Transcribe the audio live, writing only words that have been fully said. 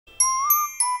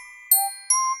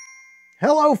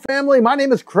Hello family, my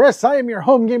name is Chris, I am your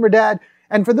home gamer dad,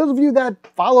 and for those of you that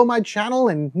follow my channel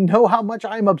and know how much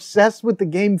I am obsessed with the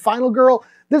game Final Girl,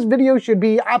 this video should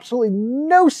be absolutely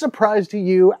no surprise to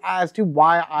you as to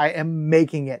why I am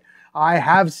making it. I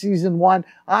have Season 1,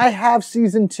 I have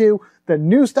Season 2, the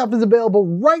new stuff is available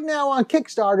right now on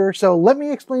Kickstarter, so let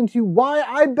me explain to you why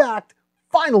I backed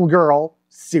Final Girl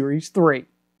Series 3.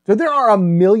 So there are a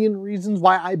million reasons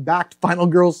why I backed Final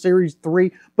Girl Series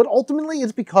 3, but ultimately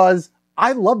it's because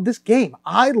I love this game.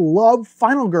 I love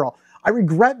Final Girl. I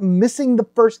regret missing the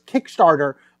first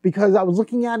Kickstarter because I was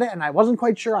looking at it and I wasn't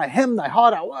quite sure. I hemmed, I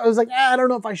hawed, I was like, I don't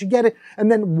know if I should get it. And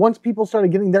then once people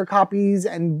started getting their copies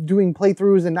and doing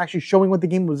playthroughs and actually showing what the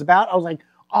game was about, I was like,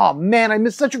 oh man, I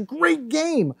missed such a great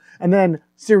game. And then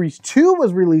Series 2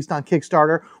 was released on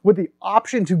Kickstarter with the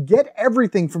option to get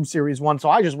everything from Series 1. So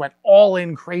I just went all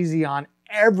in crazy on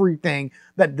everything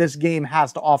that this game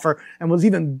has to offer. And was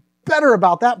even better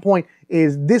about that point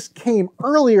is this came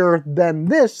earlier than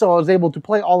this. So I was able to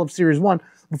play all of Series 1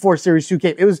 before Series 2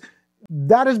 came.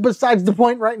 That is besides the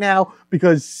point right now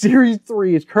because Series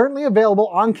 3 is currently available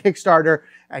on Kickstarter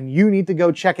and you need to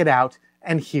go check it out.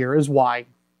 And here is why.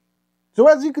 So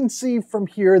as you can see from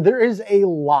here, there is a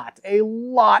lot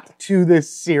to this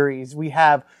series. We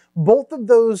have both of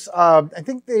those, I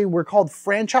think they were called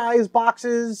franchise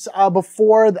boxes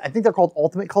before. I think they're called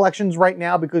Ultimate Collections right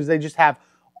now because they just have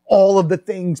all of the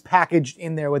things packaged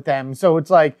in there with them. So it's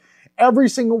like every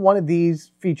single one of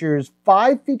these features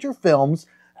 5 feature films.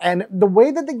 And the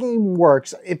way that the game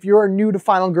works, if you're new to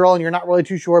Final Girl and you're not really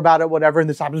too sure about it, whatever, and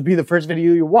this happens to be the first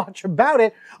video you watch about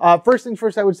it, first things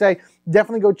first, I would say,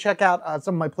 definitely go check out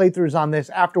some of my playthroughs on this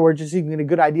afterwards, just so you can get a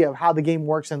good idea of how the game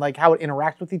works and like how it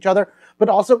interacts with each other. But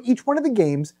also, each one of the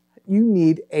games, you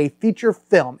need a feature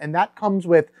film, and that comes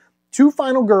with 2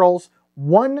 Final Girls,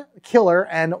 1 killer,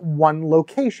 and 1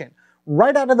 location.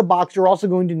 Right out of the box, you're also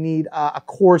going to need a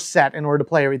core set in order to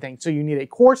play everything. So you need a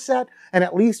core set and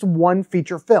at least 1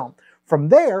 feature film. From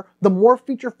there, the more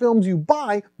feature films you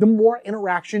buy, the more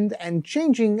interactions and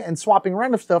changing and swapping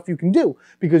around of stuff you can do.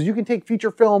 Because you can take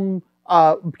feature film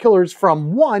killers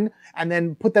from 1 and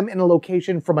then put them in a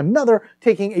location from another,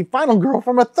 taking a Final Girl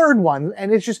from a 3rd one.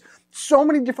 And it's just so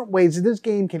many different ways that this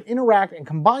game can interact and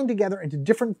combine together into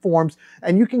different forms,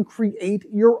 and you can create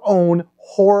your own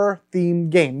horror-themed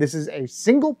game. This is a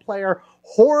single-player,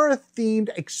 horror-themed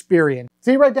experience.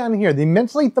 See right down here, the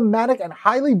immensely thematic and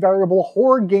highly variable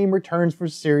horror game returns for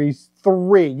Series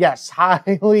 3. Yes,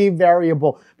 highly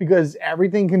variable, because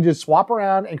everything can just swap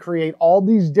around and create all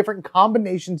these different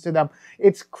combinations to them.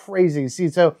 It's crazy. See,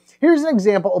 so here's an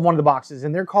example of one of the boxes,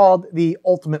 and they're called the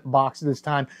Ultimate Box this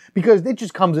time, because it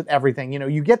just comes with everything. You know,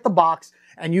 you get the box,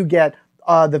 and you get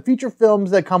the feature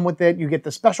films that come with it. You get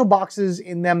the special boxes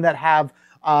in them that have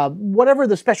whatever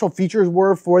the special features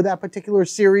were for that particular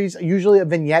series. Usually a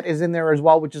vignette is in there as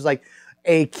well, which is like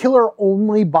a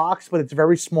killer-only box, but it's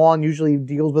very small and usually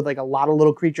deals with like a lot of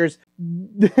little creatures.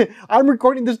 I'm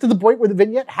recording this to the point where the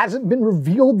vignette hasn't been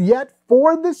revealed yet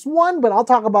for this one, but I'll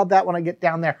talk about that when I get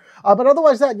down there. But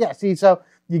otherwise that, yeah, see, so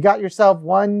you got yourself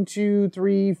 1, 2,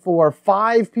 3, 4,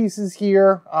 5 pieces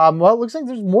here. Well, it looks like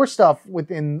there's more stuff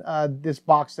within this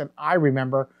box than I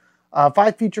remember.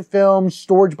 5 feature films,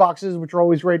 storage boxes, which are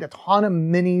always great, a ton of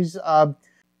minis,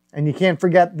 and you can't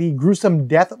forget the gruesome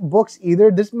death books either.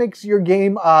 This makes your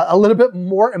game a little bit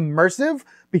more immersive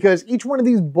because each one of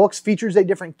these books features a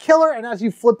different killer, and as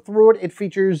you flip through it, it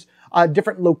features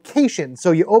different locations.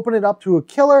 So you open it up to a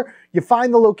killer, you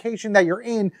find the location that you're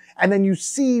in, and then you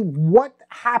see what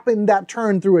happened that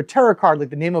turn through a tarot card, like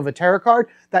the name of a tarot card,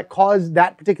 that caused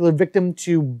that particular victim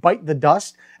to bite the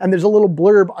dust. And there's a little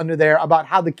blurb under there about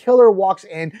how the killer walks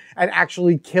in and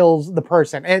actually kills the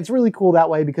person. And it's really cool that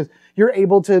way because you're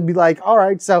able to be like, all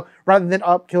right, so rather than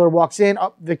killer walks in,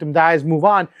 victim dies, move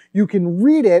on, you can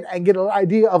read it and get an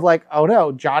idea of like, oh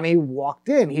no, Johnny walked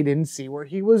in, he didn't see where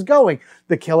he was going.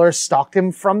 The killer stalked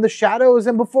him from the shadows,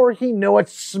 and before he knew it,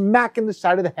 smack in the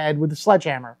side of the head with a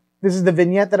sledgehammer. This is the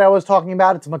vignette that I was talking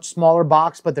about. It's a much smaller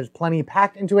box, but there's plenty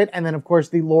packed into it. And then, of course,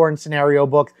 the lore and scenario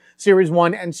book. Series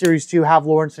 1 and Series 2 have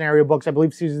lore and scenario books. I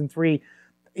believe Season 3,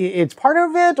 it's part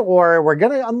of it, or we're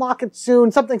going to unlock it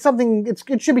soon.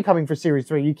 It should be coming for Series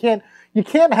 3. You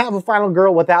can't have a Final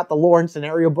Girl without the lore and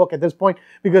scenario book at this point,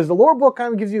 because the lore book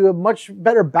kind of gives you a much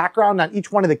better background on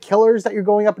each one of the killers that you're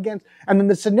going up against. And then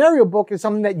the scenario book is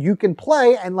something that you can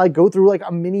play and like go through like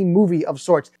a mini movie of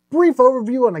sorts. Brief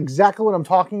overview on exactly what I'm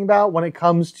talking about when it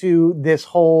comes to this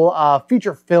whole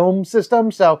feature film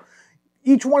system. So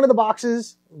Each one of the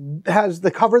boxes has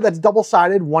the cover that's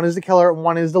double-sided. One is the killer and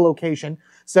one is the location.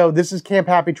 So this is Camp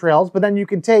Happy Trails, but then you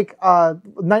can take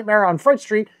Nightmare on Fright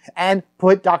Street and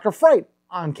put Dr. Fright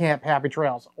on Camp Happy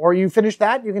Trails. Or you finish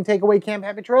that, you can take away Camp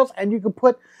Happy Trails and you could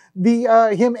put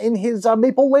him in his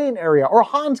Maple Lane area, or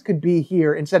Hans could be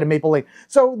here instead of Maple Lane.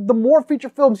 So the more feature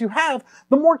films you have,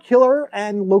 the more killer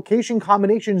and location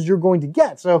combinations you're going to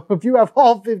get. So if you have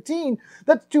all 15,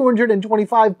 that's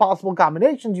 225 possible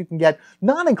combinations you can get,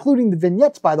 not including the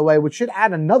vignettes, by the way, which should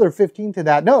add another 15 to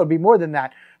that. No, it'd be more than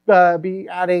that. Be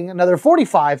adding another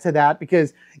 45 to that,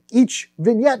 because each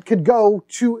vignette could go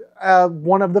to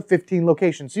one of the 15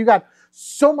 locations. So you got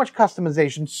so much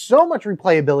customization, so much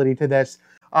replayability to this.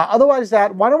 Otherwise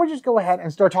why don't we just go ahead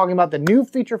and start talking about the new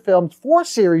feature films for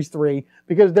Series 3,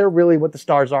 because they're really what the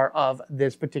stars are of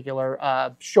this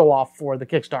particular show-off for the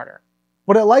Kickstarter.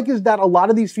 What I like is that a lot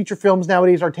of these feature films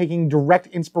nowadays are taking direct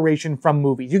inspiration from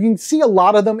movies. You can see a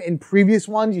lot of them in previous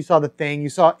ones. You saw The Thing, you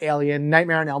saw Alien,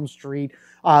 Nightmare on Elm Street,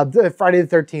 Friday the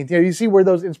 13th. You see where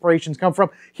those inspirations come from.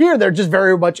 Here, they're just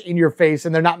very much in your face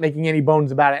and they're not making any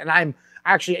bones about it. And I'm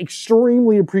actually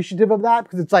extremely appreciative of that,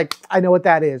 because it's like, I know what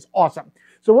that is. Awesome.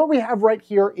 So what we have right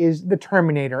here is the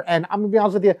Terminator. And I'm gonna be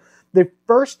honest with you, the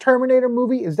first Terminator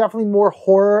movie is definitely more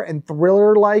horror and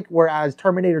thriller-like, whereas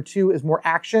Terminator 2 is more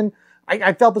action.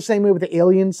 I felt the same way with the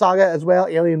Alien saga as well.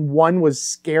 Alien 1 was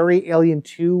scary. Alien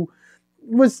 2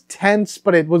 was tense,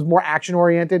 but it was more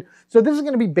action-oriented. So this is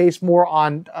going to be based more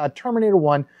on Terminator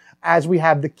 1, as we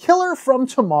have the Killer from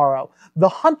Tomorrow, the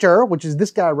Hunter, which is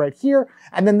this guy right here,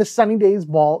 and then the Sunny Days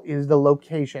Mall is the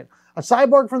location. A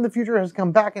cyborg from the future has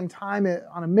come back in time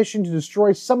on a mission to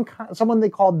destroy someone they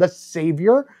call the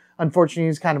Savior. Unfortunately,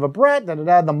 he's kind of a brat.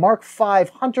 The Mark V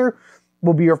Hunter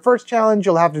will be your first challenge.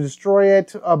 You'll have to destroy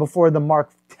it before the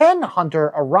Mark X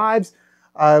Hunter arrives.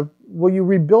 Will you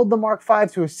rebuild the Mark V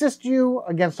to assist you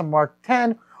against a Mark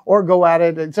X, or go at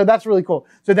it? And so that's really cool.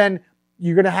 So then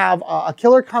you're going to have a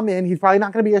killer come in. He's probably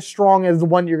not going to be as strong as the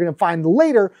one you're going to find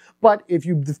later, but if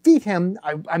you defeat him,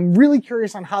 I'm really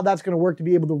curious on how that's going to work, to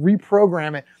be able to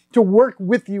reprogram it to work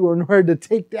with you in order to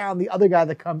take down the other guy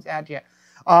that comes at you.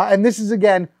 And this is,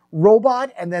 again,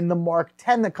 robot, and then the Mark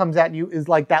X that comes at you is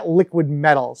like that liquid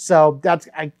metal. So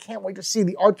I can't wait to see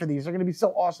the art for these. They're going to be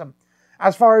so awesome.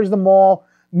 As far as the mall,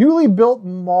 newly built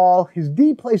mall is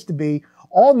the place to be.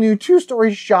 All new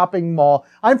 2-story shopping mall.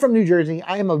 I'm from New Jersey.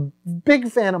 I am a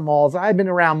big fan of malls. I've been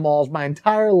around malls my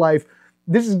entire life.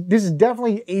 This is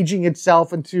definitely aging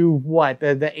itself into what,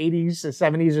 the 80s, the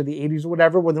 70s, or the 80s, or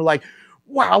whatever, when they're like,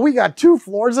 wow, we got 2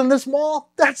 floors in this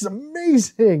mall? That's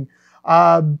amazing.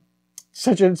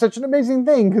 Such an amazing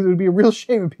thing, because it would be a real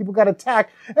shame if people got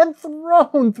attacked and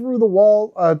thrown through the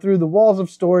walls of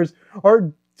stores,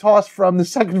 or tossed from the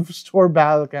second store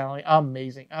balcony.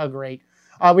 Amazing. Oh, great.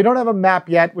 We don't have a map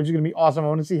yet, which is going to be awesome. I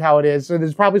want to see how it is. So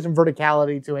there's probably some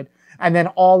verticality to it. And then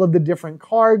all of the different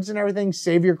cards and everything,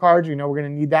 savior cards, we're going to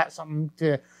need that, something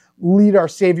to lead our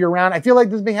savior around. I feel like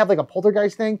this may have like a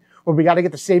poltergeist thing, where we got to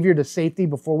get the savior to safety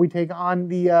before we take on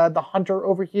the hunter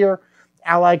over here.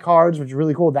 Ally cards, which is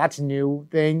really cool. That's a new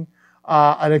thing.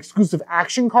 An exclusive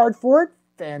action card for it.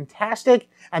 Fantastic.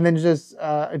 And then just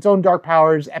its own dark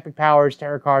powers, epic powers,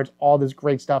 tarot cards, all this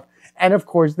great stuff. And of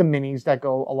course, the minis that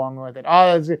go along with it.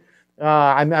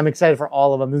 I'm excited for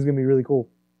all of them. This is going to be really cool.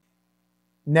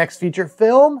 Next feature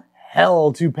film,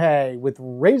 Hell to Pay, with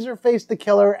Razorface the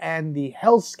Killer and the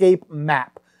Hellscape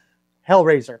map.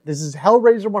 Hellraiser. This is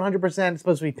Hellraiser 100%. It's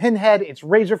supposed to be Pinhead. It's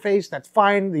Razorface. That's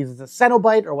fine. This is a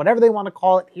Cenobite, or whatever they want to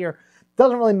call it here.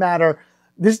 Doesn't really matter.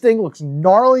 This thing looks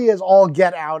gnarly as all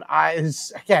get out.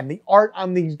 Again, the art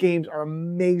on these games are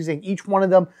amazing. Each one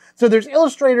of them. So there's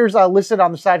illustrators listed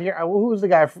on the side here. Who's the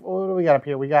guy? What do we got up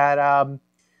here? We got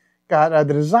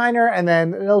the designer, and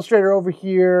then an illustrator over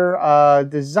here.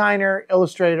 Designer,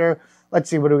 illustrator. Let's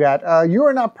see, what do we got? You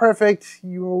are not perfect.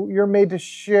 You're made to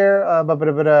share,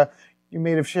 you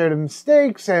may have shared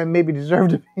mistakes and maybe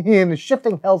deserve to be in a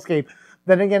shifting hellscape.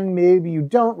 Then again, maybe you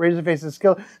don't. Razorface's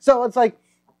skill. So it's like,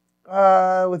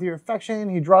 with your affection,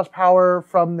 he draws power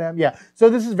from them. Yeah, so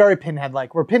this is very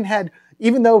Pinhead-like, where Pinhead,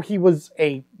 even though he was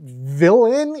a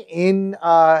villain in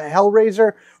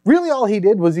Hellraiser, really all he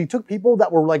did was he took people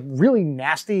that were like really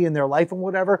nasty in their life and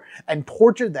whatever, and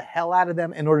tortured the hell out of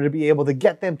them in order to be able to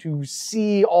get them to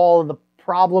see all of the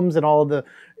problems and all of the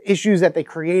issues that they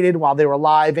created while they were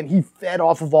alive, and he fed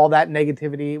off of all that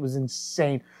negativity. It was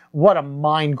insane. What a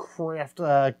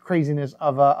Minecraft craziness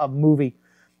of a movie.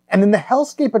 And then the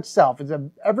hellscape itself is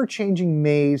an ever-changing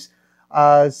maze.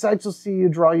 Sights will see you,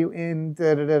 draw you in,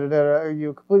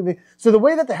 you completely. So the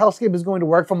way that the hellscape is going to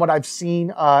work, from what I've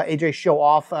seen AJ show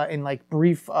off in like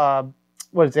brief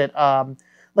what is it,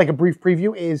 like a brief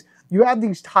preview, is you have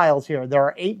these tiles here. There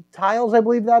are 8 tiles, I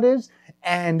believe that is,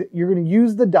 and you're going to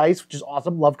use the dice, which is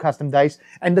awesome, love custom dice,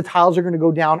 and the tiles are going to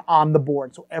go down on the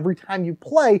board. So every time you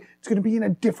play, it's going to be in a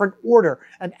different order.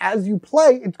 And as you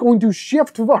play, it's going to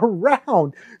shift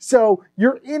around. So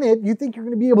you're in it, you think you're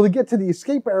going to be able to get to the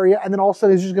escape area, and then all of a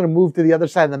sudden it's just going to move to the other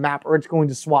side of the map, or it's going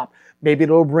to swap. Maybe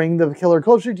it'll bring the killer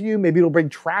closer to you, maybe it'll bring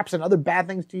traps and other bad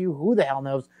things to you, who the hell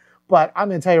knows. But I'm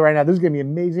going to tell you right now, this is going to be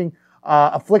amazing.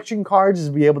 Affliction cards is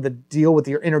to be able to deal with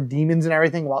your inner demons and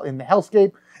everything while in the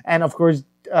hellscape. And of course,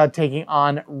 taking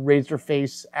on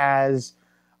Razorface as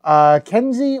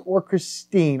Kenzie or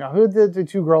Christine. Who are the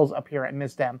 2 girls up here? I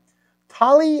missed them.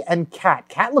 Tali and Kat.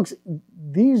 Kat looks,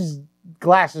 these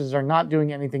glasses are not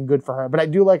doing anything good for her, but I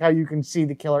do like how you can see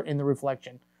the killer in the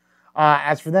reflection.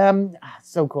 As for them,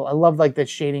 so cool. I love like the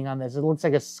shading on this. It looks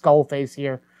like a skull face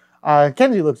here.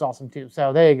 Kenzie looks awesome too.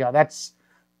 So there you go.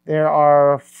 There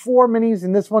are 4 minis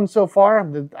in this one so far.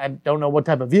 I don't know what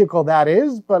type of vehicle that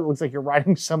is, but it looks like you're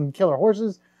riding some killer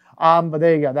horses. But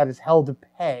there you go. That is hell to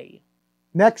pay.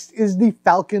 Next is the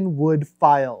Falconwood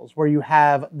Files, where you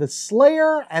have the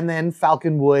Slayer and then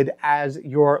Falconwood as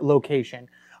your location.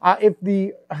 If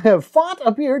the font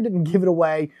up here didn't give it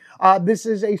away, this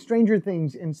is a Stranger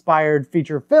Things inspired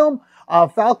feature film.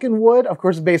 Falconwood, of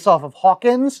course, is based off of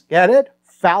Hawkins. Get it?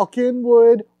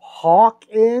 Falconwood,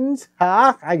 Hawkins.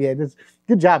 I get it.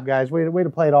 Good job, guys. Way to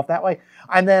play it off that way.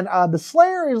 And then the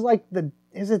Slayer is like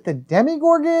is it the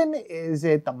Demigorgon? Is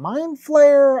it the Mind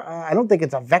Flayer? I don't think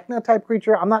it's a Vecna type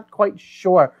creature. I'm not quite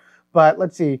sure. But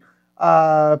let's see.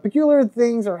 Peculiar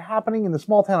things are happening in the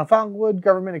small town of Falconwood.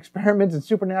 Government experiments and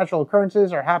supernatural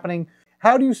occurrences are happening.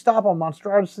 How do you stop a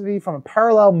monstrosity from a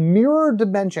parallel mirror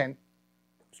dimension?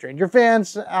 Stranger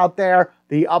fans out there,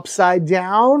 the upside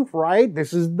down, right?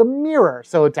 This is the mirror.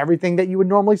 So it's everything that you would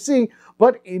normally see,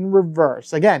 but in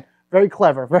reverse. Again, very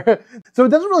clever. So it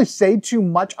doesn't really say too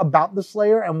much about the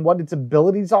Slayer and what its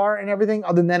abilities are and everything,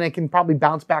 other than it can probably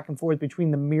bounce back and forth between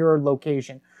the mirror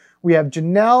location. We have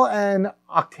Janelle and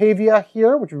Octavia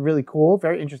here, which are really cool.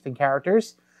 Very interesting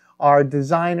characters. Our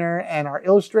designer and our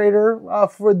illustrator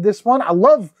for this one. I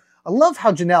love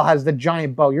how Janelle has the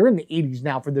giant bow. You're in the 80s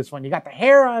now for this one. You got the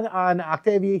hair on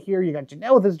Octavia here. You got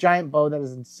Janelle with this giant bow. That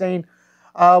is insane.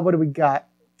 What do we got?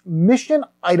 Mission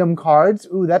item cards.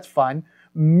 Ooh, that's fun.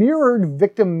 Mirrored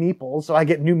victim meeples. So I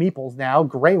get new meeples now.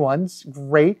 Gray ones.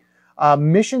 Great.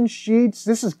 Mission sheets.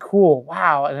 This is cool.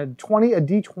 Wow. And a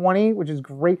D20, which is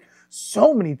great.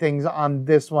 So many things on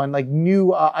this one, like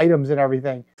new items and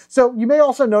everything. So you may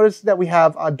also notice that we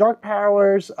have Dark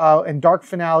Powers and Dark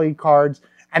Finale cards,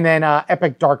 and then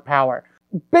Epic Dark Power.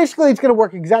 Basically, it's going to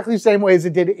work exactly the same way as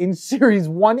it did in Series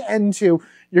 1 and 2.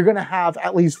 You're going to have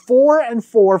at least 4 and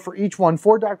 4 for each one.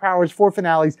 4 Dark Powers, 4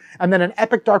 Finales, and then an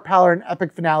Epic Dark Power and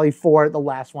Epic Finale for the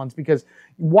last ones, because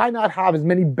why not have as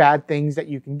many bad things that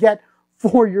you can get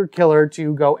for your killer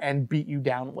to go and beat you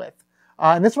down with?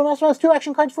 And this one also has 2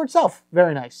 action cards for itself.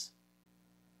 Very nice.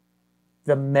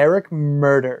 The Merrick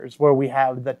Murders, where we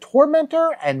have the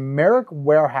Tormentor and Merrick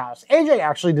Warehouse. AJ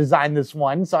actually designed this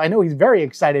one, so I know he's very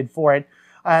excited for it.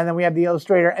 And then we have the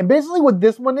illustrator. And basically what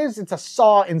this one is, it's a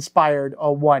Saw-inspired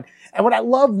one. And what I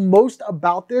love most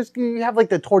about this, you have like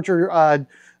the torture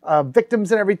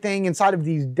victims and everything inside of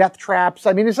these death traps.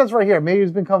 I mean, it says right here, maybe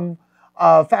he's become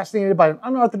fascinated by an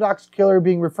unorthodox killer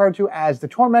being referred to as the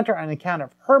Tormentor on account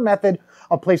of her method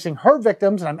of placing her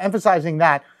victims, and I'm emphasizing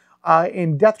that,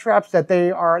 in death traps that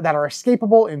are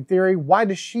escapable in theory. Why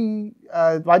does she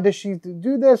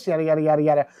do this? Yada, yada, yada,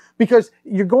 yada. Because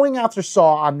you're going after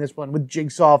Saw on this one with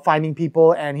Jigsaw, finding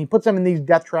people, and he puts them in these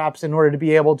death traps in order to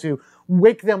be able to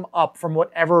wake them up from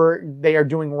whatever they are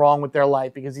doing wrong with their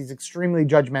life, because he's extremely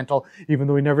judgmental, even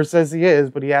though he never says he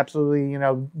is, but he absolutely,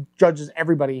 judges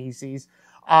everybody he sees.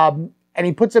 And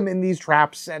he puts them in these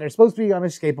traps, and they're supposed to be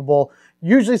unescapable.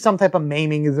 Usually some type of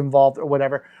maiming is involved or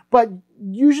whatever. But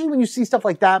usually when you see stuff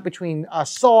like that between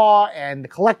Saw and the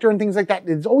Collector and things like that,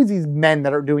 there's always these men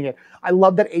that are doing it. I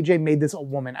love that AJ made this a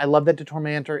woman. I love that the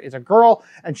Tormentor is a girl,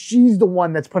 and she's the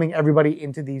one that's putting everybody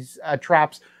into these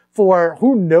traps for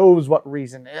who knows what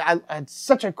reason. It's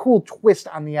such a cool twist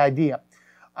on the idea.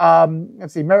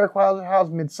 Let's see, Merrick Warehouse,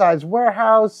 mid-sized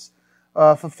warehouse.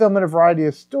 Fulfillment of variety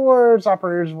of stores,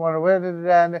 operators want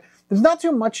to... There's not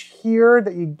too much here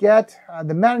that you get.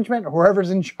 The management, or whoever's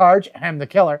in charge, and the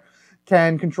killer,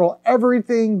 can control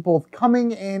everything, both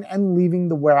coming in and leaving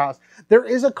the warehouse. There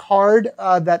is a card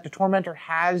that the Tormentor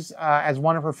has as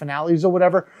one of her finales or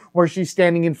whatever, where she's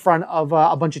standing in front of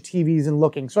a bunch of TVs and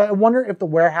looking. So I wonder if the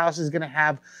warehouse is going to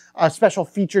have a special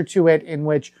feature to it in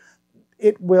which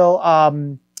it will...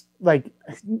 like,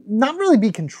 not really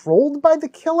be controlled by the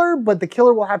killer, but the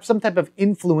killer will have some type of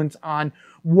influence on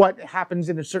what happens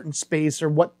in a certain space or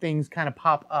what things kind of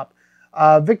pop up.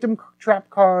 Victim trap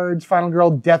cards, final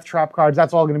girl, death trap cards,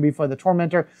 that's all going to be for the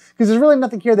tormentor, because there's really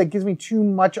nothing here that gives me too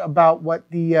much about what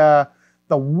the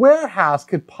warehouse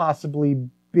could possibly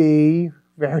be.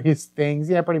 Various things,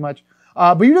 yeah, pretty much.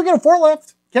 But you do get a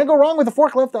forklift. Can't go wrong with a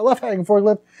forklift, that left-handed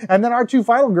forklift. And then our two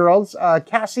final girls,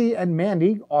 Cassie and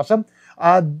Mandy, awesome.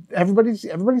 Everybody's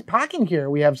packing here.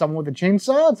 We have someone with a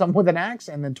chainsaw, someone with an axe,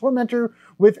 and then Tormentor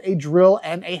with a drill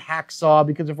and a hacksaw,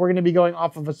 because if we're going to be going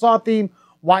off of a saw theme,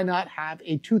 why not have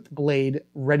a tooth blade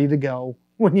ready to go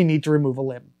when you need to remove a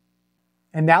limb?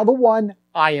 And now the one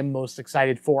I am most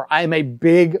excited for. I am a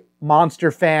big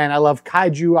monster fan. I love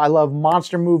kaiju. I love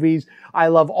monster movies. I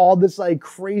love all this like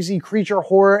crazy creature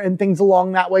horror and things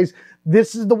along that ways.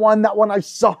 This is the one that when I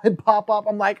saw it pop up,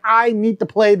 I'm like, I need to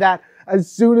play that as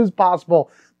soon as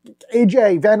possible.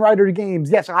 AJ, Van Ryder Games.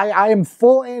 Yes, I am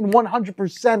full in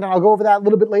 100%, and I'll go over that a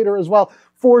little bit later as well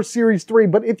for Series 3.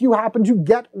 But if you happen to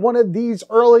get one of these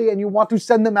early and you want to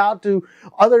send them out to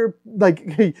other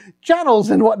like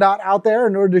channels and whatnot out there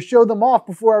in order to show them off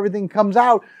before everything comes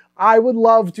out, I would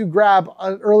love to grab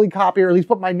an early copy, or at least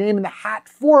put my name in the hat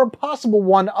for a possible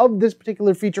one of this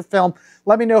particular feature film.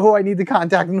 Let me know who I need to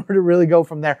contact in order to really go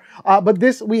from there. But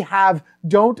this we have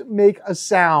Don't Make a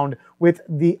Sound with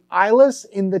the eyeless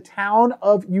in the town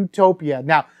of Utopia.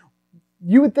 Now,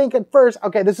 you would think at first,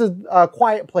 okay, this is a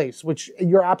quiet place, which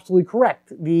you're absolutely correct.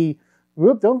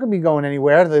 Don't be going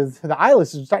anywhere. The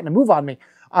eyeless is starting to move on me.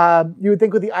 You would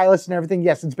think with the eyeless and everything,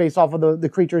 yes, it's based off of the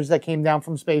creatures that came down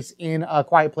from space in A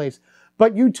Quiet Place.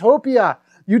 But Utopia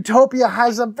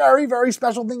has a very, very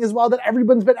special thing as well that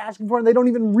everyone's been asking for, and they don't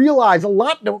even realize, a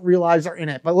lot don't realize are in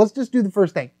it. But let's just do the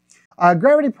first thing.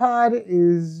 Gravity Pod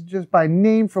is just by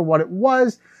name for what it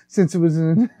was, since it was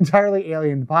an entirely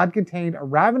alien. The pod contained a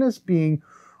ravenous being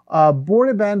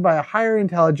boarded bend by a higher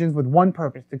intelligence with one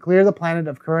purpose: to clear the planet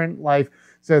of current life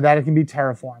so that it can be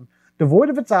terraformed.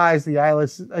 Devoid of its eyes, the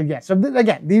eyeless,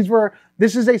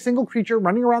 this is a single creature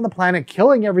running around the planet,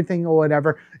 killing everything or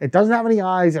whatever. It doesn't have any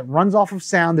eyes. It runs off of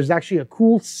sound. There's actually a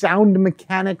cool sound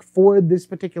mechanic for this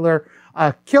particular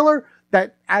killer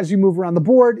that as you move around the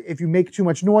board, if you make too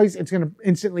much noise, it's going to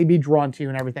instantly be drawn to you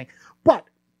and everything. But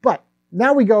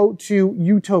now we go to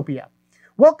Utopia.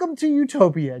 Welcome to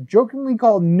Utopia, jokingly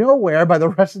called Nowhere by the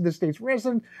rest of the state's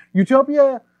residents.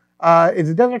 Utopia is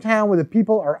a desert town where the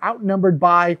people are outnumbered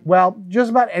by, well,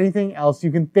 just about anything else you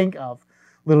can think of.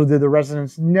 Little did the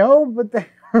residents know, but they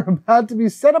are about to be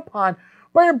set upon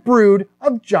by a brood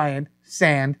of giant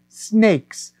sand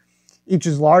snakes. Each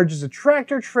as large as a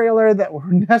tractor trailer that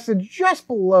were nested just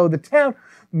below the town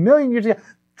a million years ago.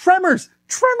 Tremors!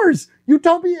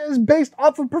 Utopia is based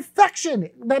off of perfection.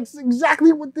 That's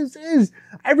exactly what this is.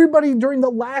 Everybody during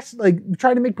the last,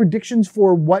 trying to make predictions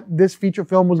for what this feature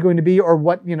film was going to be, or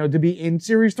what, to be in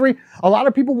Series 3, a lot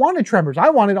of people wanted Tremors. I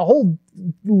wanted a whole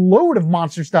load of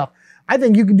monster stuff. I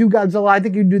think you can do Godzilla. I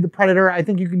think you can do the Predator. I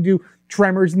think you can do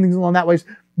Tremors and things along that ways.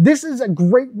 This is a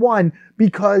great one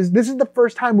because this is the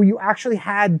first time where you actually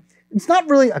had, it's not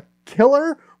really a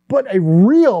killer, but a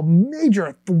real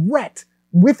major threat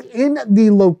within the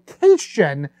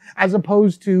location, as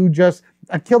opposed to just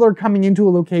a killer coming into a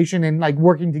location and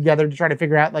working together to try to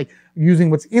figure out using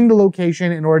what's in the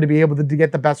location in order to be able to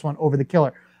get the best one over the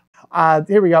killer.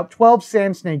 Here we go. 12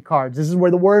 sand snake cards. This is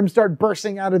where the worms start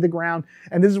bursting out of the ground,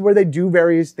 and this is where they do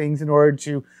various things in order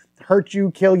to hurt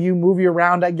you, kill you, move you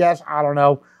around, I guess. I don't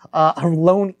know. A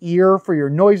lone ear for your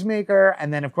noisemaker,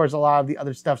 and then of course a lot of the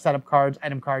other stuff, setup cards,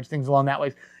 item cards, things along that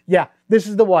way. Yeah, this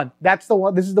is the one. That's the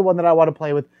one. This is the one that I want to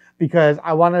play with because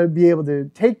I want to be able to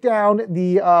take down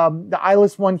the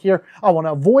eyeless one here. I want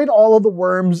to avoid all of the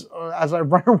worms as I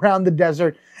run around the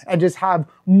desert and just have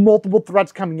multiple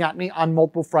threats coming at me on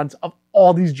multiple fronts of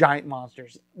all these giant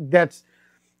monsters. That's,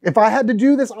 if I had to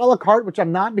do this a la carte, which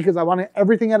I'm not because I want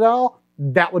everything at all,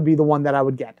 that would be the one that I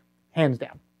would get, hands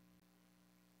down.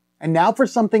 And now for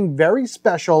something very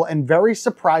special and very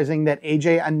surprising that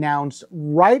AJ announced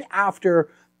right after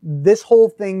this whole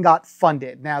thing got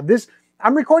funded. Now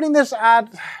I'm recording this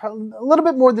at a little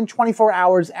bit more than 24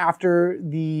 hours after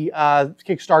the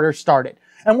Kickstarter started.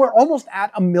 And we're almost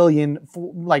at 1 million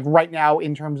right now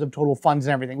in terms of total funds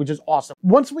and everything, which is awesome.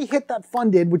 Once we hit that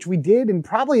funded, which we did in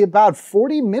probably about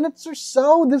 40 minutes or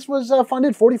so, this was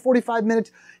funded, 45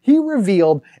 minutes, he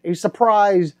revealed a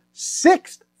surprise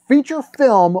 6th feature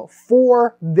film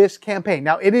for this campaign.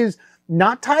 Now, it is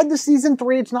not tied to Season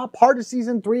 3. It's not part of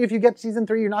Season 3. If you get Season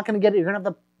 3, you're not going to get it. You're going to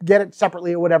have to get it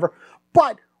separately or whatever.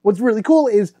 But what's really cool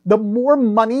is the more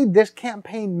money this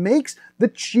campaign makes, the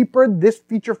cheaper this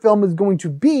feature film is going to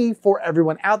be for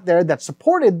everyone out there that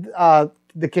supported the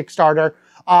Kickstarter,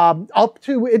 up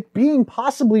to it being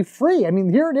possibly free. I mean,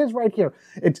 here it is right here.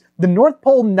 It's the North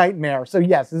Pole Nightmare. So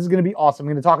yes, this is going to be awesome.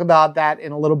 I'm going to talk about that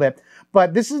in a little bit.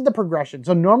 But this is the progression.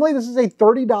 So normally this is a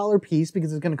 $30 piece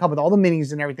because it's going to come with all the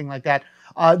minis and everything like that.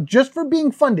 Just for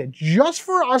being funded, just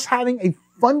for us having a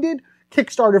funded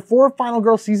Kickstarter for Final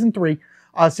Girl Season 3,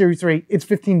 Series 3, it's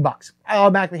 $15,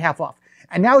 automatically half off.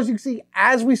 And now as you can see,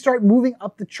 as we start moving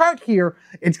up the chart here,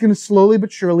 it's going to slowly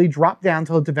but surely drop down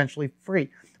until it's eventually free.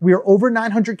 We are over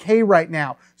 900K right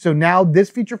now. So now this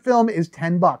feature film is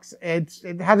 $10.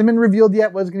 It hasn't been revealed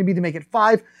yet what it's going to be to make it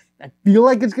 5. I feel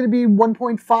like it's going to be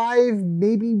 1.5,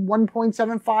 maybe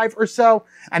 1.75 or so.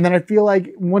 And then I feel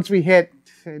like once we hit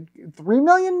 3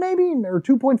 million maybe, or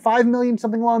 2.5 million,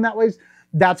 something along that ways,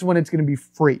 that's when it's going to be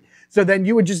free. So then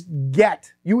you would just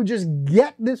get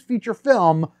this feature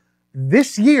film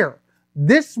this year.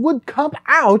 This would come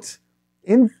out,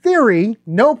 in theory,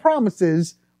 no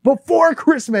promises, before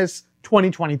Christmas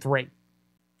 2023.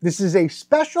 This is a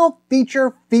special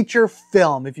feature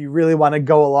film, if you really want to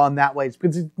go along that way,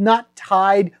 because it's not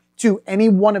tied to any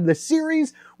one of the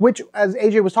series, which, as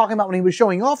AJ was talking about when he was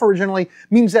showing off originally,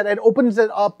 means that it opens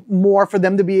it up more for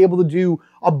them to be able to do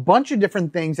a bunch of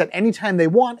different things at any time they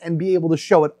want and be able to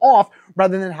show it off,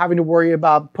 rather than having to worry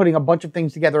about putting a bunch of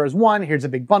things together as one. Here's a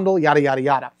big bundle, yada, yada,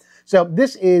 yada. So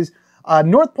this is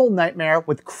North Pole Nightmare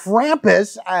with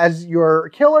Krampus as your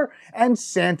killer and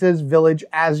Santa's Village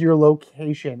as your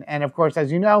location. And of course,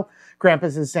 as you know,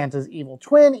 Krampus is Santa's evil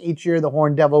twin. Each year, the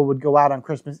Horned Devil would go out on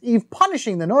Christmas Eve,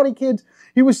 punishing the naughty kids.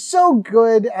 He was so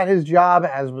good at his job,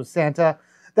 as was Santa,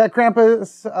 that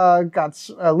Krampus'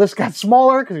 list got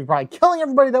smaller because he was probably killing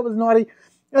everybody that was naughty,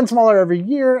 and smaller every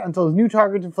year until his new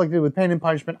targets inflicted with pain and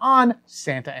punishment on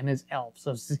Santa and his elves.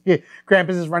 So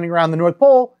Krampus is running around the North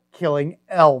Pole killing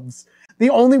elves. The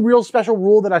only real special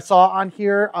rule that I saw on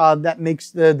here that makes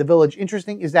the village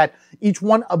interesting is that each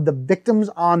one of the victims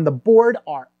on the board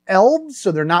are elves,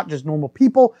 so they're not just normal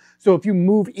people. So if you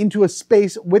move into a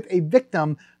space with a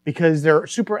victim, because they're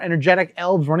super energetic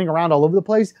elves running around all over the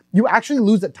place, you actually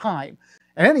lose a time.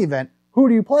 In any event, who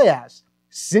do you play as?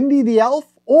 Cindy the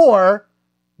elf or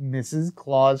Mrs.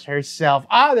 Claus herself?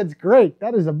 Ah, that's great.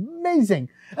 That is amazing.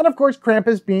 And of course,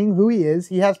 Krampus being who he is,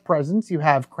 he has presents. You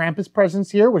have Krampus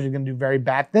presents here, which are going to do very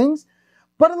bad things.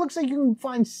 But it looks like you can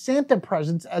find Santa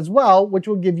presents as well, which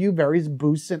will give you various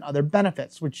boosts and other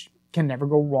benefits, which can never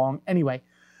go wrong anyway.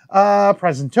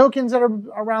 Present tokens that are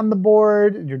around the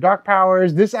board, your dark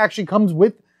powers. This actually comes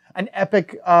with an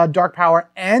epic dark power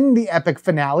and the epic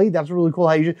finale. That's really cool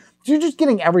how you're just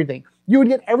getting everything. You would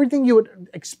get everything you would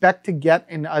expect to get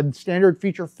in a standard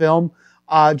feature film,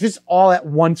 just all at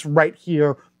once right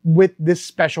here with this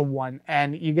special one.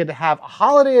 And you get to have a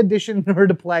holiday edition in order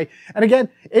to play. And again,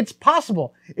 it's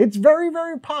possible. It's very,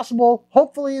 very possible,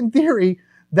 hopefully in theory,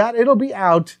 that it'll be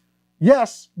out,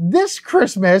 yes, this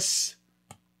Christmas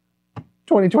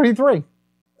 2023.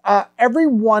 Every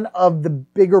one of the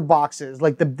bigger boxes,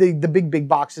 like the big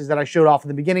boxes that I showed off in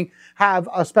the beginning, have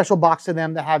a special box to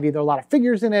them that have either a lot of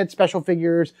figures in it, special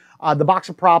figures. The box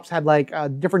of props had like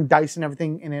different dice and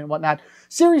everything in it and whatnot.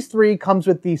 Series 3 comes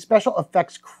with the special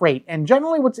effects crate. And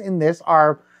generally what's in this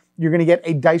are, you're going to get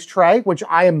a dice tray, which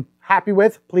I am happy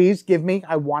with. Please give me.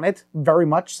 I want it very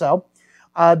much so.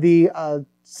 The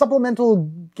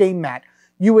supplemental game mat.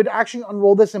 You would actually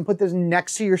unroll this and put this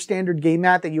next to your standard game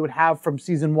mat that you would have from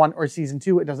Season 1 or Season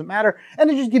 2. It doesn't matter.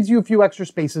 And it just gives you a few extra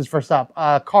spaces for stuff.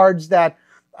 Cards that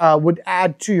would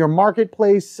add to your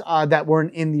marketplace that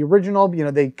weren't in the original. You know,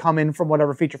 they come in from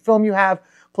whatever feature film you have.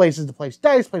 Places to place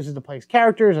dice, places to place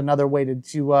characters. Another way to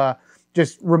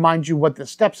just remind you what the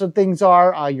steps of things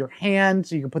are. Your hand,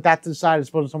 so you can put that to the side as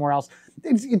opposed to somewhere else.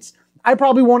 I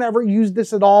probably won't ever use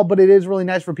this at all, but it is really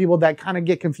nice for people that kind of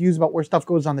get confused about where stuff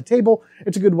goes on the table.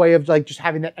 It's a good way of like just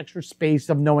having that extra space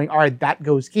of knowing, all right, that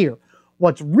goes here.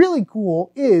 What's really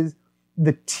cool is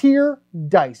the tier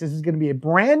dice. This is going to be a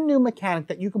brand new mechanic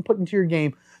that you can put into your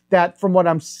game that, from what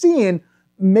I'm seeing,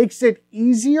 makes it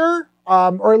easier,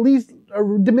 or at least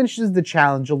diminishes the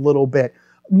challenge a little bit.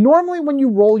 Normally when you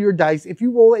roll your dice, if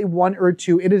you roll a 1 or a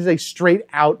 2, it is a straight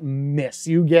out miss.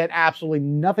 You get absolutely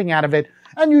nothing out of it,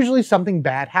 and usually something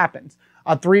bad happens.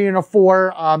 A 3 and a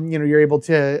 4, you're able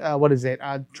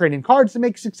to, trade in cards to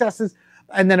make successes.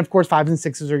 And then of course 5s and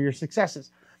 6s are your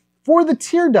successes. For the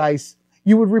tier dice,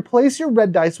 you would replace your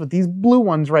red dice with these blue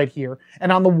ones right here.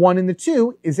 And on the 1 and the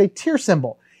 2 is a tier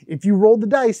symbol. If you roll the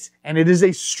dice and it is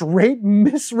a straight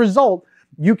miss result,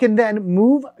 you can then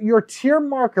move your tier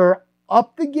marker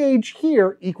up the gauge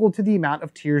here equal to the amount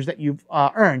of tiers that you've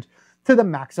earned to the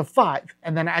max of 5.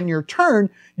 And then on your turn,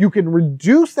 you can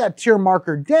reduce that tier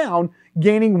marker down,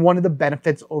 gaining one of the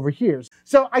benefits over here.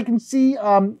 So I can see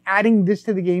adding this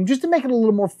to the game just to make it a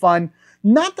little more fun.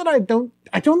 Not that I don't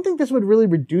think this would really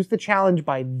reduce the challenge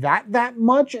by that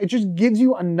much. It just gives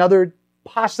you another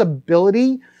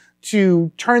possibility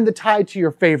to turn the tide to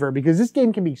your favor, because this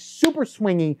game can be super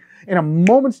swingy. In a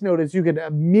moment's notice, you could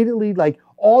immediately, like,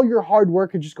 all your hard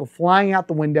work could just go flying out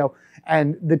the window,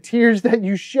 and the tears that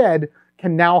you shed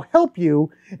can now help you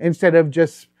instead of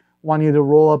just wanting you to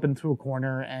roll up into a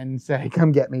corner and say,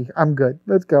 come get me, I'm good,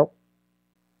 let's go.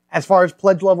 As far as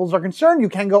pledge levels are concerned, you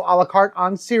can go a la carte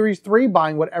on Series 3,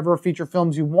 buying whatever feature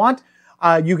films you want.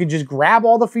 You can just grab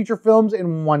all the feature films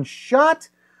in one shot.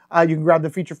 You can grab the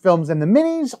feature films and the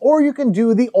minis, or you can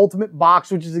do the ultimate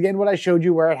box, which is again what I showed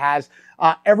you, where it has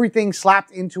everything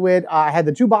slapped into it. I had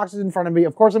the 2 boxes in front of me.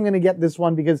 Of course, I'm going to get this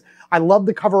one because I love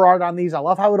the cover art on these. I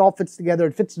love how it all fits together.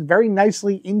 It fits very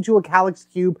nicely into a Calyx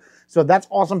cube, so that's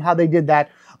awesome how they did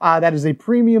that. That is a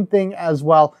premium thing as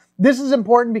well. This is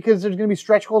important because there's going to be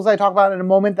stretch goals that I talk about in a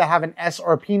moment that have an S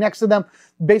or a P next to them.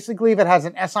 Basically, if it has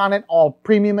an S on it, all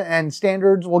premium and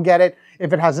standards will get it.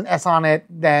 If it has an S on it,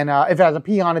 then if it has a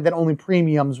P on it, then only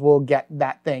premiums will get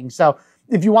that thing. So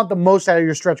if you want the most out of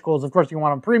your stretch goals, of course, you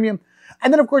want them premium.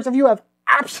 And then, of course, if you have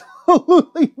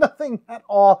absolutely nothing at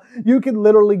all, you can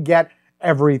literally get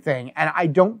everything. And I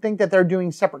don't think that they're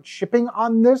doing separate shipping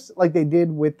on this like they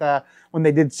did with when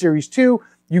they did Series 2.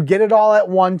 You get it all at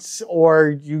once, or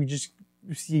you just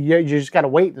got to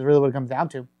wait. That's really what it comes down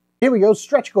to. Here we go,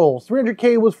 stretch goals.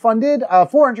 300K was funded.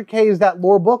 400K is that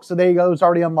lore book, so there you go. It's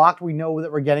already unlocked. We know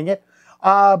that we're getting it.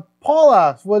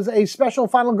 Paula was a special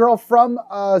final girl from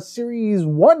Series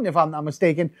 1, if I'm not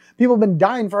mistaken. People have been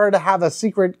dying for her to have a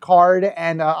secret card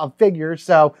and a figure.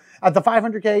 So at the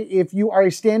 500K, if you are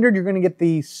a standard, you're going to get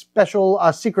the special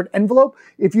secret envelope.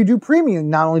 If you do premium,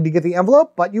 not only do you get the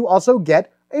envelope, but you also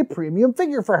get a premium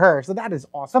figure for her. So that is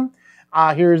awesome.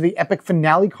 Here's the epic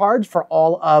finale cards for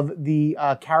all of the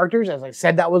characters. As I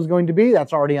said, that was going to be.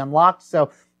 That's already unlocked.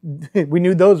 So we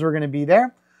knew those were going to be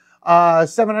there.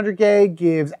 700K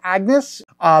gives Agnes.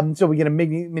 So we get a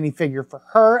mini figure for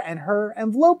her and her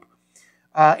envelope.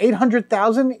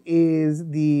 800,000 is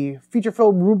the feature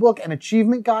film rulebook and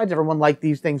achievement guides. Everyone liked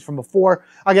these things from before.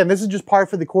 Again, this is just par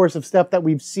for the course of stuff that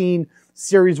we've seen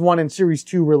Series 1 and Series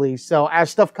 2 release. So as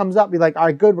stuff comes up, be like, all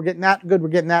right, good, we're getting that, good, we're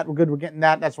getting that, we're good, we're getting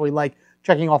that. That's what we like,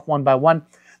 checking off one by one.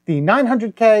 The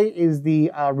 900K is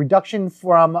the reduction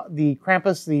from the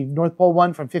Krampus, the North Pole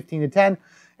one, from 15 to 10.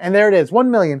 And there it is, 1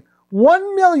 million.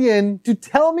 1 million to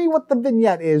tell me what the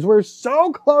vignette is. We're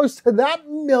so close to that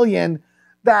million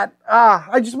that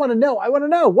I just want to know. I want to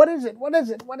know. What is it? What is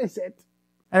it? What is it?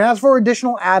 And as for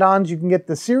additional add-ons, you can get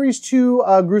the Series 2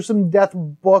 Gruesome Death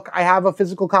book. I have a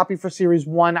physical copy for Series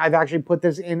 1. I've actually put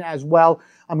this in as well.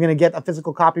 I'm going to get a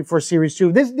physical copy for Series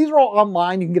 2. These are all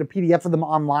online. You can get a PDF of them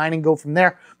online and go from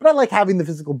there. But I like having the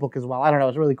physical book as well. I don't know.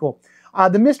 It's really cool.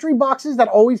 The mystery boxes that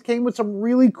always came with some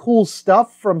really cool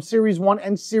stuff from Series 1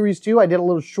 and Series 2. I did a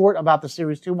little short about the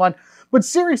Series 2 one. But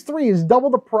Series 3 is double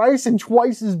the price and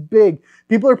twice as big.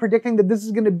 People are predicting that this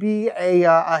is going to be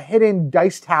a hidden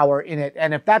dice tower in it.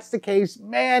 And if that's the case,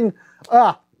 man,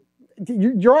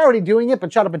 you're already doing it,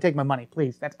 but shut up and take my money,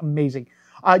 please. That's amazing.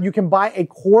 You can buy a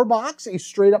core box, a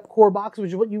straight up core box, which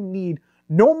is what you need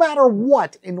no matter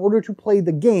what in order to play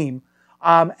the game.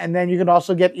 And then you can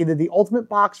also get either the Ultimate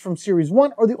Box from Series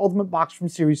 1 or the Ultimate Box from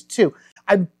Series 2.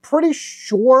 I'm pretty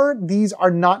sure these are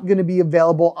not going to be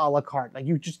available a la carte. Like,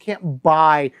 you just can't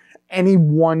buy any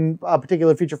one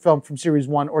particular feature film from Series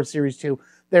 1 or Series 2.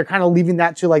 They're kind of leaving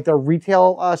that to like their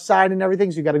retail side and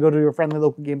everything. So you got to go to your friendly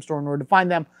local game store in order to find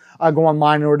them. Go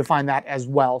online in order to find that as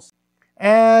well.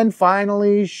 And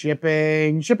finally,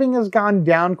 shipping. Shipping has gone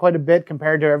down quite a bit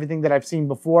compared to everything that I've seen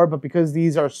before, but because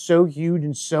these are so huge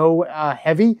and so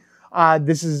heavy,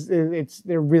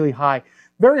 they're really high.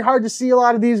 Very hard to see a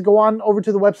lot of these. Go on over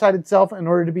to the website itself in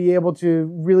order to be able to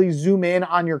really zoom in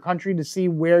on your country to see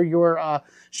where your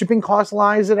shipping cost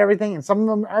lies and everything. And some of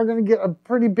them are going to get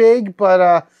pretty big,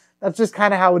 but that's just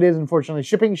kind of how it is, unfortunately.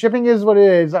 Shipping is what it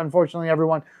is, unfortunately,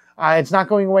 everyone. It's not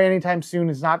going away anytime soon.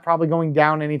 It's not probably going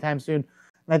down anytime soon.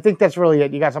 And I think that's really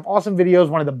it. You got some awesome videos,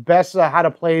 one of the best how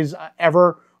to plays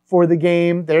ever for the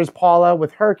game. There's Paula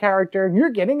with her character.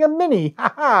 You're getting a mini.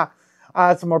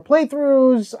 Some more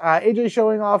playthroughs, AJ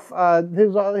showing off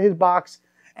his box,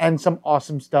 and some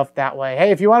awesome stuff that way. Hey,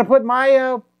 if you want to put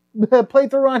my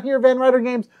playthrough on here, Van Ryder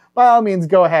Games, by all means,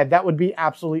 go ahead. That would be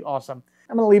absolutely awesome.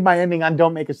 I'm going to leave my ending on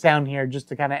don't make a sound here just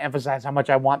to kind of emphasize how much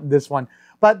I want this one.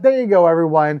 But there you go,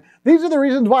 everyone. These are the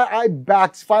reasons why I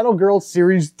backed Final Girl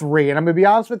Series 3. And I'm going to be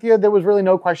honest with you, there was really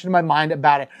no question in my mind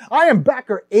about it. I am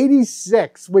backer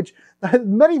 86, which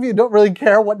many of you don't really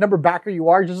care what number backer you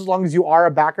are, just as long as you are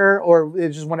a backer, or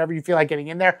it's just whenever you feel like getting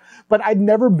in there. But I'd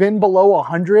never been below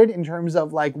 100 in terms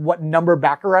of like what number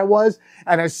backer I was.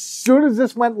 And as soon as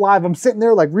this went live, I'm sitting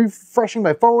there like refreshing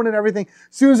my phone and everything.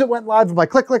 As soon as it went live, I'm like,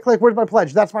 click, click, click. Where's my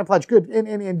pledge? That's my pledge. Good.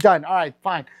 And done. All right,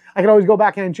 fine. I can always go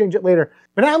back in and change it later.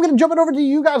 But now I'm going to jump it over to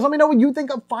you guys. Let me know what you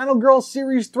think of Final Girl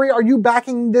Series 3. Are you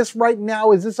backing this right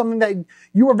now? Is this something that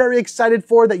you were very excited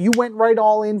for, that you went right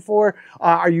all in for?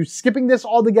 Are you skipping this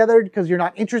altogether because you're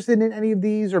not interested in any of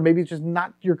these, or maybe it's just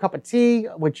not your cup of tea,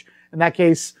 which in that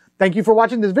case, thank you for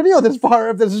watching this video this far.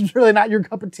 If this is really not your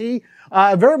cup of tea,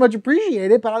 I very much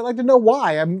appreciate it, but I'd like to know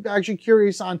why. I'm actually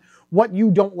curious on what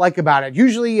you don't like about it.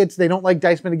 Usually it's they don't like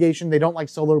dice mitigation, they don't like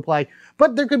solo play,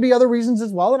 but there could be other reasons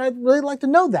as well, and I'd really like to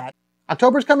know that.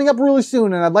 October's coming up really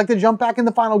soon, and I'd like to jump back in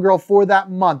the Final Girl for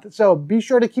that month. So be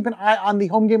sure to keep an eye on the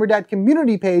Home Gamer Dad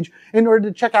community page in order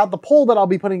to check out the poll that I'll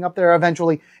be putting up there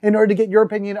eventually, in order to get your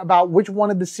opinion about which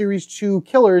one of the Series 2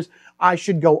 killers I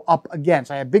should go up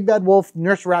against. I have Big Bad Wolf,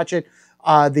 Nurse Ratched,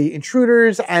 the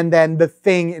Intruders, and then the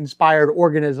Thing-inspired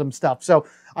organism stuff. So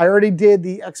I already did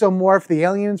the Exomorph, the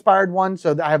Alien-inspired one,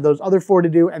 so I have those other 4 to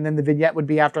do, and then the vignette would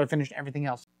be after I finished everything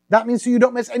else. That means so you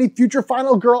don't miss any future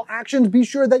Final Girl actions, be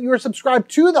sure that you are subscribed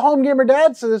to the Home Gamer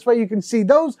Dad, so this way you can see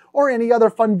those or any other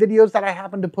fun videos that I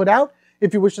happen to put out.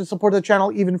 If you wish to support the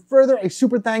channel even further, a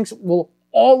super thanks will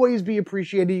always be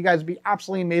appreciated. You guys would be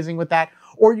absolutely amazing with that.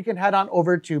 Or you can head on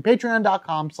over to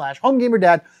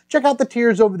patreon.com/homegamerdad, check out the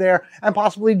tiers over there, and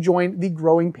possibly join the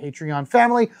growing Patreon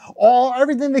family.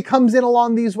 Everything that comes in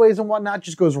along these ways and whatnot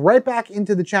just goes right back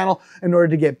into the channel in order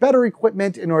to get better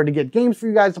equipment, in order to get games for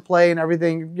you guys to play and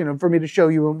everything, you know, for me to show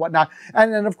you and whatnot.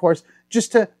 And then, of course,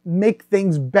 just to make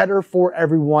things better for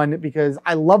everyone, because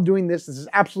I love doing this. This is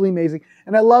absolutely amazing.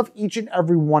 And I love each and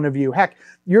every one of you. Heck,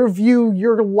 your view,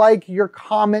 your like, your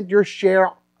comment, your share,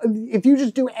 if you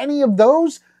just do any of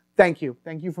those, thank you.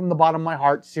 Thank you from the bottom of my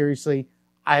heart. Seriously,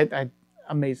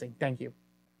 amazing. Thank you.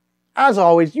 As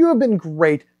always, you have been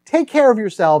great. Take care of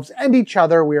yourselves and each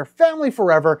other. We are family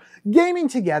forever, gaming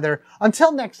together.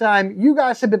 Until next time, you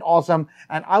guys have been awesome,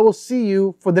 and I will see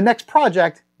you for the next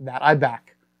project that I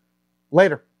back.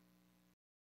 Later.